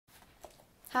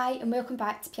Hi and welcome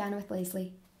back to Piano with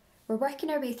Leslie. We're working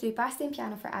our way through Bastien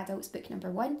Piano for Adults book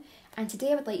number 1 and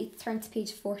today I would like you to turn to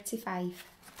page 45.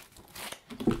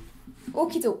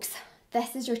 Okie dokes,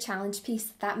 this is your challenge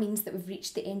piece. That means that we've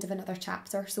reached the end of another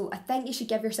chapter, so I think you should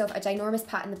give yourself a ginormous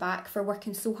pat on the back for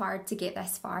working so hard to get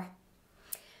this far.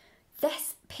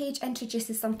 This page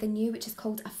introduces something new which is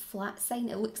called a flat sign.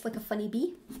 It looks like a funny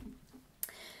bee.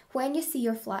 When you see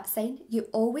your flat sign, you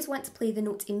always want to play the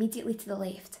note immediately to the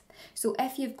left. So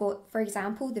if you've got, for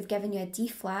example, they've given you a D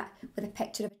flat with a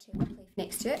picture of a treble clef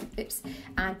next to it,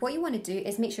 and what you want to do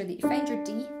is make sure that you find your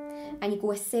D and you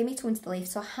go a semitone to the left,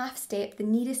 so a half step, the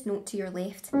nearest note to your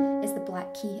left is the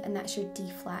black key and that's your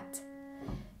D flat.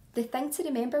 The thing to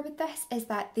remember with this is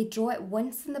that they draw it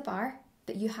once in the bar,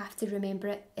 but you have to remember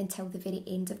it until the very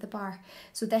end of the bar.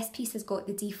 So this piece has got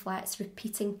the D flats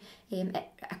repeating, it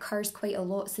occurs quite a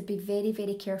lot, so be very,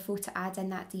 very careful to add in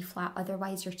that D flat,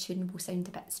 otherwise your tune will sound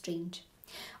a bit strange.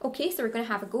 Okay, so we're going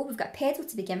to have a go. We've got a pedal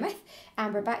to begin with,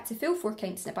 and we're back to full 4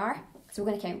 counts in a bar. So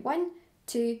we're going to count 1,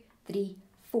 2, 3,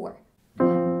 4. 1,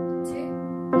 2, 3,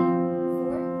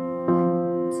 4,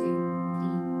 1, 2, 3,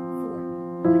 4,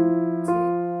 1,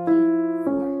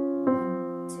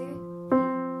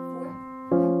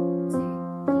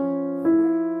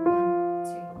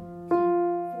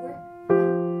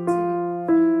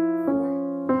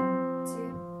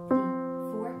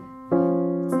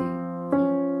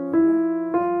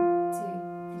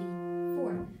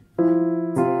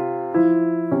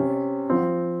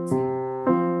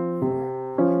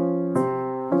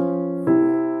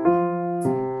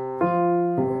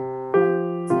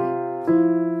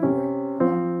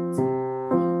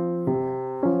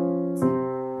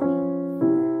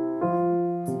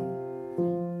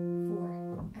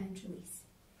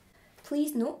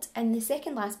 Please note, in the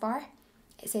second last bar,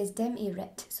 it says dim a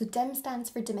rit. So dim stands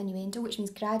for diminuendo, which means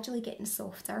gradually getting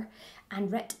softer,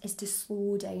 and rit is to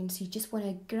slow down. So you just want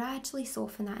to gradually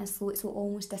soften that and slow it so it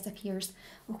almost disappears,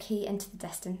 okay, into the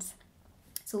distance.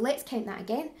 So let's count that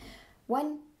again.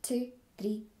 1, 2,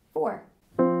 3, 4.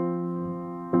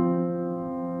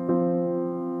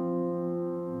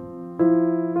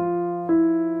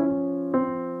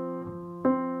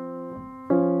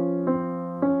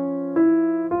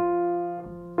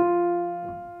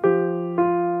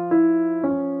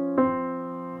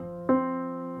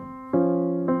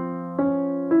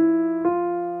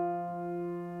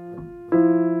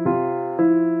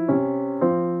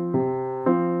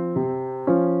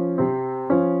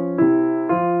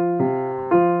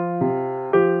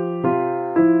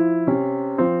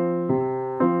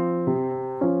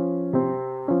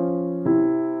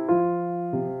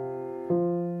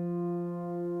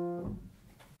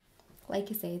 Like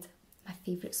I said, my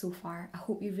favourite so far. I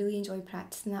hope you really enjoy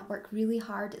practising that. Work really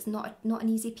hard. It's not an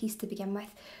easy piece to begin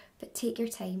with, but take your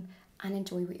time and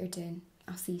enjoy what you're doing.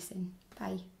 I'll see you soon.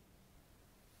 Bye.